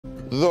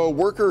The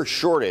worker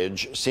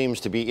shortage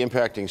seems to be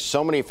impacting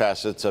so many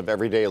facets of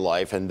everyday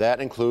life, and that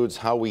includes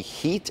how we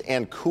heat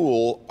and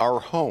cool our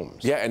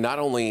homes. Yeah, and not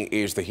only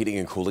is the heating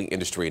and cooling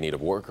industry in need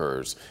of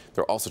workers,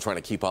 they're also trying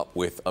to keep up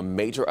with a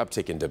major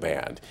uptick in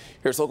demand.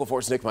 Here's Local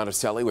 4's Nick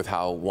Monticelli with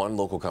how one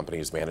local company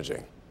is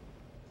managing.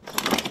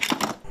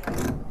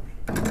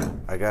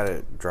 I got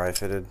it dry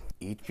fitted.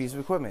 Each piece of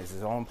equipment is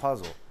its own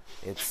puzzle.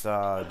 It's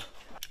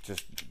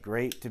just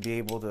great to be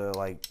able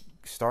to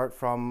start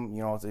from,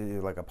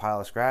 like a pile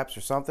of scraps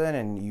or something,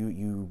 and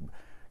you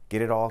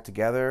get it all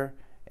together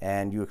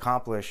and you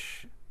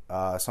accomplish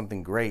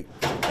something great.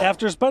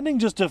 After spending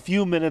just a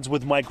few minutes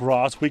with Mike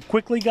Ross, we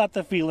quickly got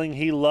the feeling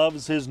he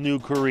loves his new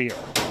career.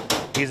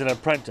 He's an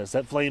apprentice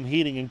at Flame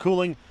Heating and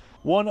Cooling,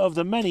 one of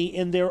the many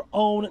in their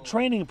own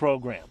training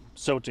program.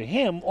 So to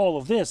him, all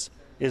of this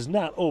is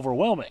not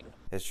overwhelming.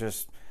 It's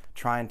just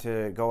trying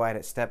to go at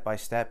it step by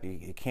step.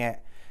 You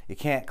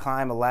can't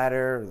climb a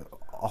ladder,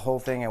 a whole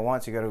thing at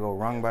once. You got to go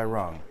rung by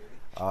rung,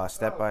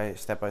 step by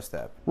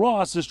step.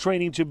 Ross is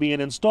training to be an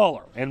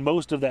installer, and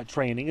most of that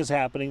training is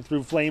happening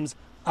through Flame's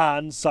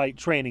on-site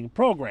training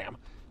program.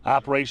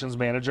 Operations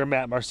manager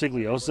Matt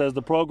Marsiglio says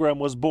the program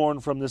was born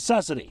from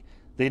necessity.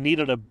 They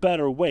needed a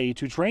better way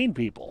to train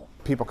people.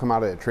 People come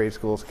out of the trade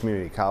schools,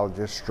 community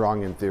colleges,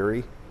 strong in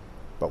theory,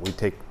 but we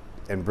take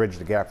and bridge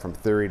the gap from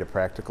theory to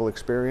practical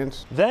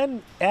experience.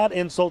 Then add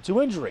insult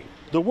to injury,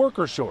 the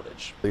worker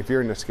shortage. If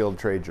you're in the skilled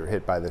trades, you're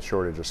hit by the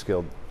shortage of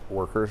skilled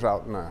workers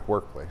out in the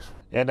workplace.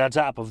 And on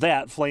top of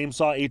that, Flame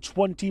saw a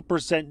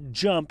 20%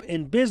 jump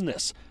in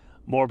business.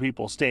 More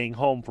people staying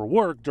home for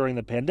work during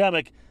the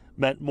pandemic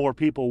meant more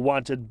people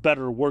wanted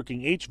better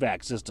working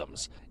HVAC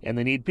systems, and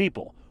they need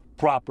people,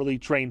 properly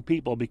trained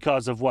people,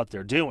 because of what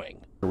they're doing.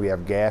 We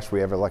have gas,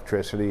 we have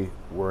electricity,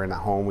 we're in a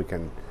home, we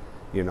can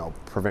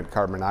prevent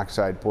carbon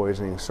monoxide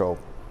poisoning,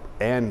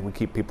 and we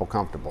keep people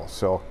comfortable,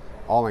 so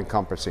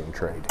all-encompassing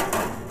trade.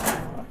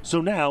 So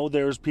now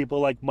there's people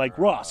like Mike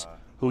Ross,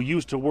 who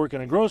used to work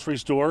in a grocery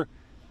store.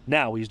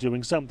 Now he's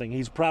doing something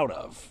he's proud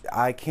of.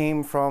 I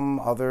came from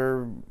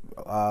other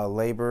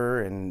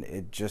labor, and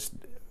it just,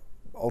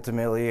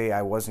 ultimately,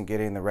 I wasn't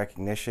getting the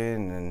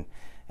recognition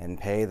and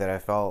pay that I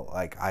felt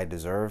like I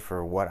deserved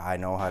for what I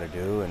know how to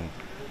do, and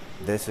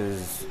this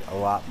is a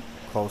lot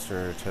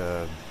closer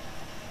to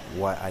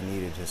what I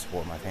needed to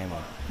support my family.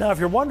 Now, if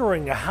you're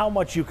wondering how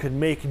much you can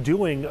make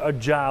doing a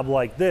job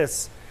like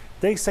this,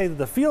 they say that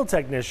the field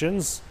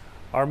technicians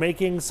are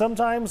making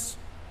sometimes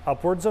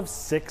upwards of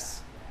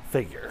 6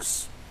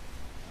 figures.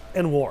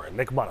 In Warren,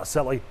 Nick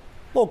Monticelli,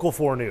 Local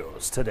 4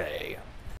 News Today.